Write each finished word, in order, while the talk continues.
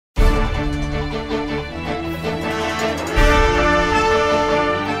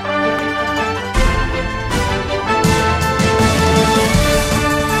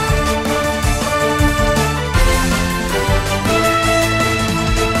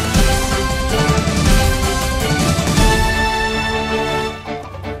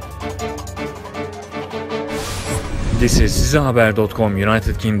This is sizehaber.com,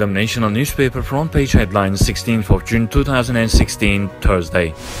 United Kingdom national newspaper front page headlines, 16th of June 2016,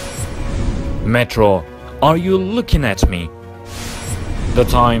 Thursday. Metro, are you looking at me? The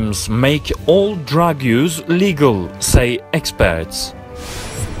Times, make all drug use legal, say experts.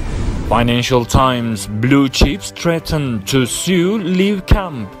 Financial Times, blue chips threaten to sue Leave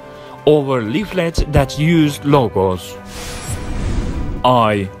Camp over leaflet that used logos.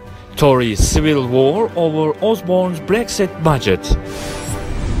 Tory civil war over Osborne's Brexit budget.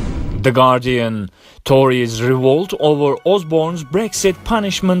 The Guardian, Tories revolt over Osborne's Brexit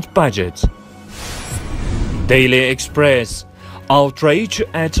punishment budget. Daily Express, outrage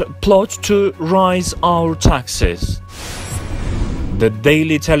at plot to rise our taxes. The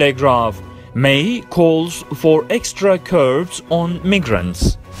Daily Telegraph, May calls for extra curbs on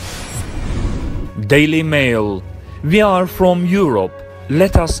migrants. Daily Mail, we are from Europe,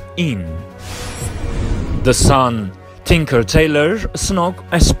 let us in. The Sun, Tinker Tailor snog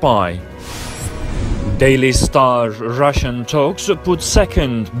a spy. Daily Star, Russian talks put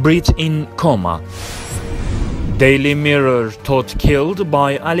second Brit in coma. Daily Mirror, Todd killed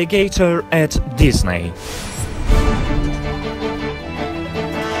by alligator at Disney.